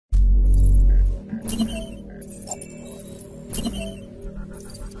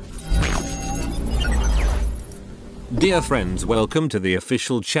Dear friends, welcome to the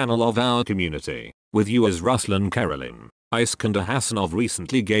official channel of our community. With you as Ruslan Karolin. Iskander Hassanov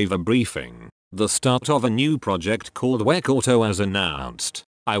recently gave a briefing. The start of a new project called WECAUTO as announced.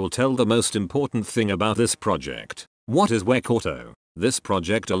 I will tell the most important thing about this project. What is WECAUTO? This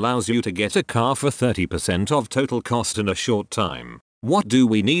project allows you to get a car for 30% of total cost in a short time. What do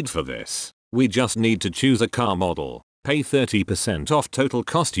we need for this? We just need to choose a car model, pay 30% off total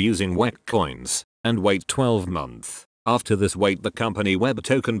cost using WEC coins, and wait 12 months. After this wait, the company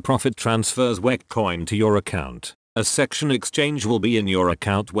WebTokenProfit transfers WEC coin to your account. A section exchange will be in your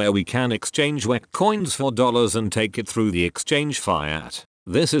account where we can exchange WEC coins for dollars and take it through the exchange fiat.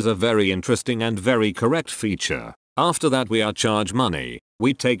 This is a very interesting and very correct feature. After that we are charged money,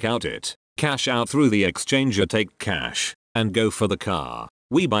 we take out it, cash out through the exchange or take cash, and go for the car.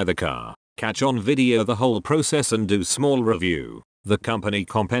 We buy the car, catch on video the whole process and do small review. The company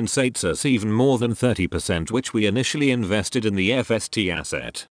compensates us even more than 30% which we initially invested in the FST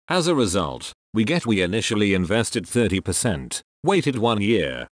asset. As a result, we initially invested 30%, waited 1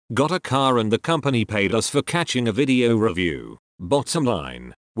 year, got a car and the company paid us for catching a video review. Bottom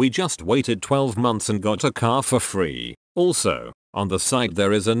line, we just waited 12 months and got a car for free. Also, on the site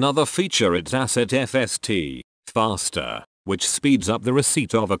there is another feature, it's Asset FST, faster, which speeds up the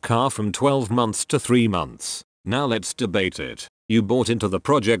receipt of a car from 12 months to 3 months. Now let's debate it. You bought into the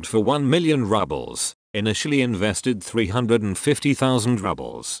project for 1 million rubles, initially invested 350,000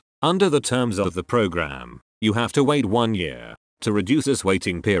 rubles. Under the terms of the program, you have to wait 1 year. To reduce this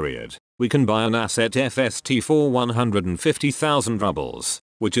waiting period, we can buy an asset FST for 150,000 rubles,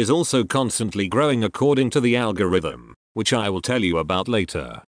 which is also constantly growing according to the algorithm, which I will tell you about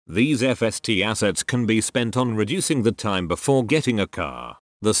later. These FST assets can be spent on reducing the time before getting a car.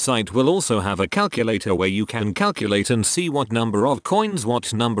 The site will also have a calculator where you can calculate and see what number of coins,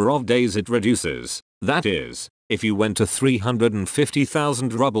 what number of days it reduces. That is, if you went to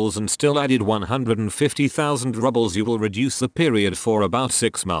 350,000 rubles and still added 150,000 rubles, you will reduce the period for about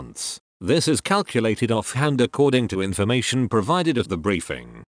 6 months. This is calculated offhand according to information provided at the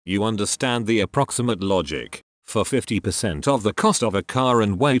briefing. You understand the approximate logic. For 50% of the cost of a car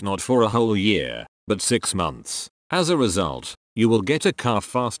and wait not for a whole year, but 6 months. As a result, you will get a car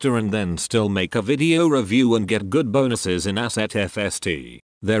faster and then still make a video review and get good bonuses in Asset FST.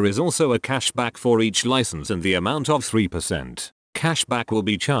 There is also a cashback for each license in the amount of 3%. Cashback will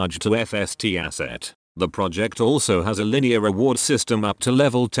be charged to FST asset. The project also has a linear reward system up to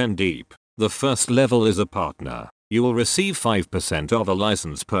level 10 deep. The first level is a partner. You will receive 5% of a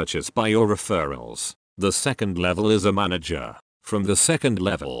license purchase by your referrals. The second level is a manager. From the second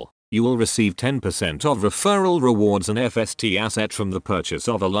level, you will receive 10% of referral rewards and FST asset from the purchase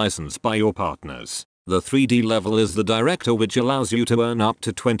of a license by your partners. The 3D level is the director, which allows you to earn up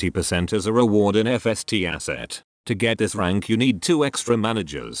to 20% as a reward in FST asset. To get this rank you need 2 extra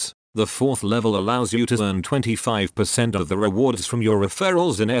managers. The 4th level allows you to earn 25% of the rewards from your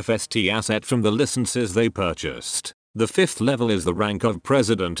referrals in FST asset from the licenses they purchased. The 5th level is the rank of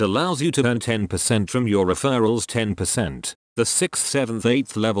president, allows you to earn 10% from your referrals 10%. The 6th, 7th,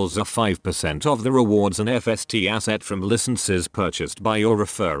 8th levels are 5% of the rewards and FST asset from licenses purchased by your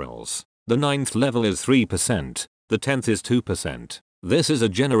referrals. The 9th level is 3%, the 10th is 2%. This is a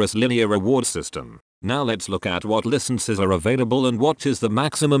generous linear reward system. Now let's look at what licenses are available and what is the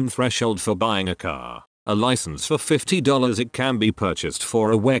maximum threshold for buying a car. A license for $50, it can be purchased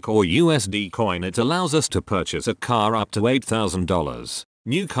for a WEC or USD coin. It allows us to purchase a car up to $8,000.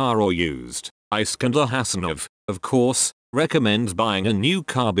 New car or used. Iskander Hassanov, of course, recommends buying a new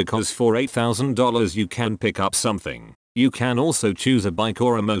car because for $8,000 you can pick up something. You can also choose a bike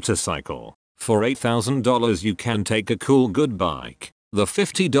or a motorcycle. For $8,000 you can take a cool good bike. The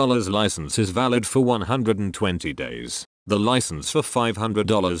 $50 license is valid for 120 days. The license for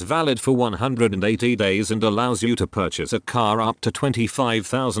 $500 valid for 180 days and allows you to purchase a car up to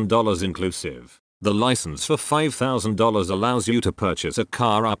 $25,000 inclusive. The license for $5,000 allows you to purchase a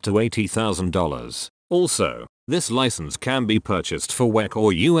car up to $80,000. Also, this license can be purchased for WEC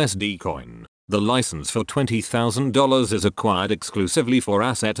or USD coin. The license for $20,000 is acquired exclusively for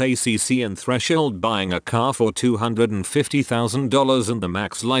Asset ACC and threshold buying a car for $250,000, and the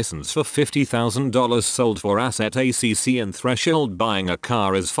max license for $50,000 sold for Asset ACC and threshold buying a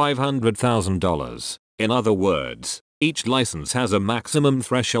car is $500,000. In other words, each license has a maximum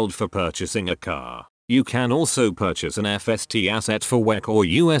threshold for purchasing a car. You can also purchase an FST asset for WEC or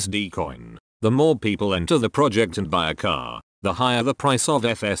USD coin. The more people enter the project and buy a car, the higher the price of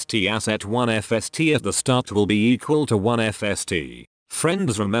FST asset. 1 FST at the start will be equal to 1 FST.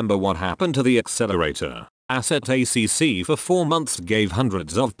 Friends, remember what happened to the accelerator. Asset ACC for 4 months gave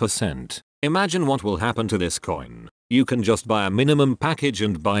hundreds of %. Imagine what will happen to this coin. You can just buy a minimum package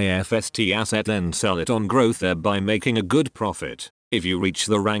and buy FST asset, then sell it on growth, thereby making a good profit. If you reach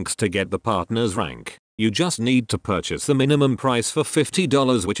the ranks to get the partner's rank, you just need to purchase the minimum price for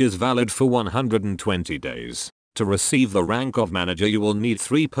 $50, which is valid for 120 days. To receive the rank of manager, you will need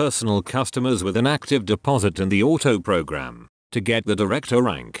 3 personal customers with an active deposit in the auto program. To get the director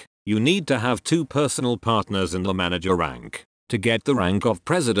rank, you need to have 2 personal partners in the manager rank. To get the rank of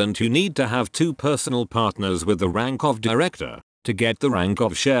president, you need to have 2 personal partners with the rank of director. To get the rank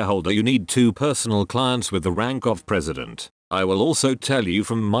of shareholder, you need 2 personal clients with the rank of president. I will also tell you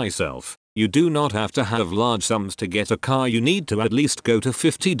from myself, you do not have to have large sums to get a car. You need to at least go to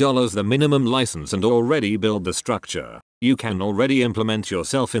 $50 the minimum license and already build the structure. You can already implement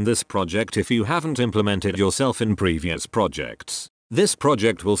yourself in this project if you haven't implemented yourself in previous projects. This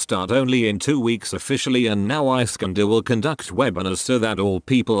project will start only in 2 weeks officially, and now WECAUTO will conduct webinars so that all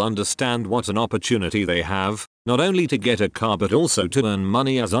people understand what an opportunity they have, not only to get a car but also to earn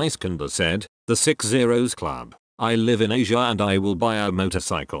money. As WECAUTO said, the 6 Zeros Club. I live in Asia and I will buy a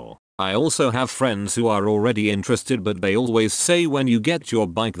motorcycle. I also have friends who are already interested, but they always say when you get your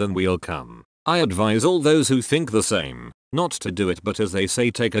bike then we'll come. I advise all those who think the same, not to do it, but as they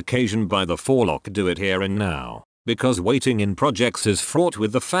say, take occasion by the forelock, do it here and now. Because waiting in projects is fraught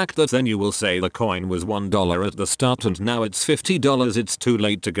with the fact that then you will say the coin was $1 at the start and now it's $50. It's too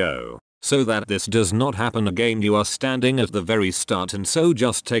late to go. So that this does not happen again, you are standing at the very start, and so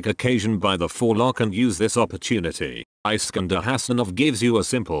just take occasion by the forelock and use this opportunity. Iskander Hassanov gives you a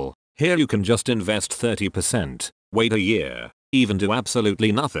simple, here you can just invest 30%, wait a year, even do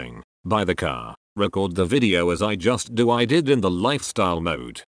absolutely nothing, buy the car, record the video as I just do. I did in the lifestyle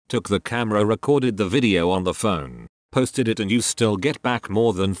mode, took the camera, recorded the video on the phone, posted it, and you still get back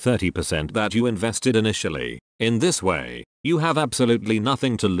more than 30% that you invested initially. In this way, you have absolutely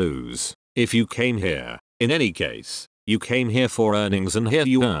nothing to lose. If you came here, in any case, you came here for earnings, and here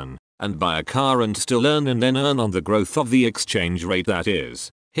you earn, and buy a car and still earn, and then earn on the growth of the exchange rate. That is,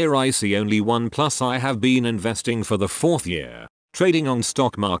 here I see only one plus. I have been investing for the 4th year, trading on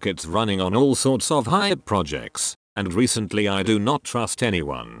stock markets, running on all sorts of hype projects, and recently I do not trust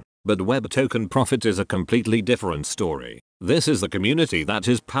anyone. But WebTokenProfit is a completely different story. This is the community that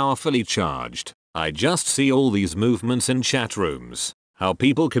is powerfully charged. I just see all these movements in chat rooms, how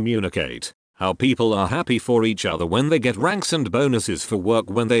people communicate, how people are happy for each other when they get ranks and bonuses for work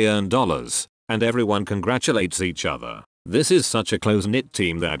when they earn dollars, and everyone congratulates each other. This is such a close-knit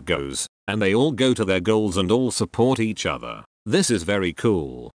team that goes, and they all go to their goals and all support each other. This is very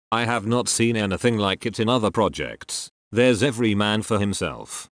cool. I have not seen anything like it in other projects. There's every man for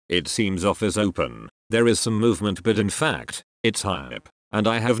himself. It seems off as open. There is some movement, but in fact, it's hype. And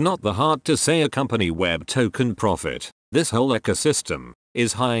I have not the heart to say a company WebTokenProfit. This whole ecosystem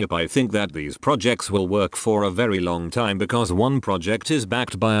is hype. I think that these projects will work for a very long time because one project is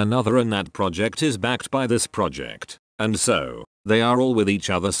backed by another and that project is backed by this project. And so, they are all with each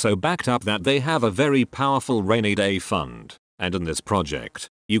other so backed up that they have a very powerful rainy day fund. And in this project,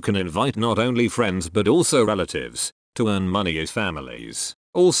 you can invite not only friends but also relatives to earn money as families.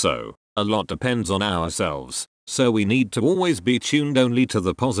 Also, a lot depends on ourselves, so we need to always be tuned only to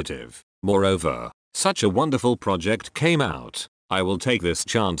the positive. Moreover, such a wonderful project came out. I will take this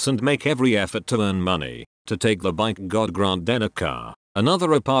chance and make every effort to earn money, to take the bike God grant, then a car,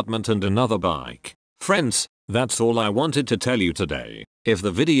 another apartment and another bike. Friends, that's all I wanted to tell you today. If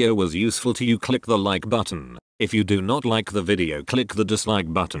the video was useful to you, click the like button. If you do not like the video, click the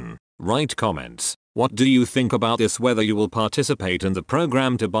dislike button. Write comments. What do you think about this? Whether you will participate in the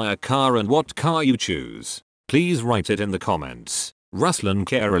program to buy a car and what car you choose. Please write it in the comments. Ruslan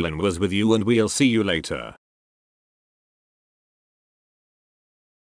Carolyn was with you and we'll see you later.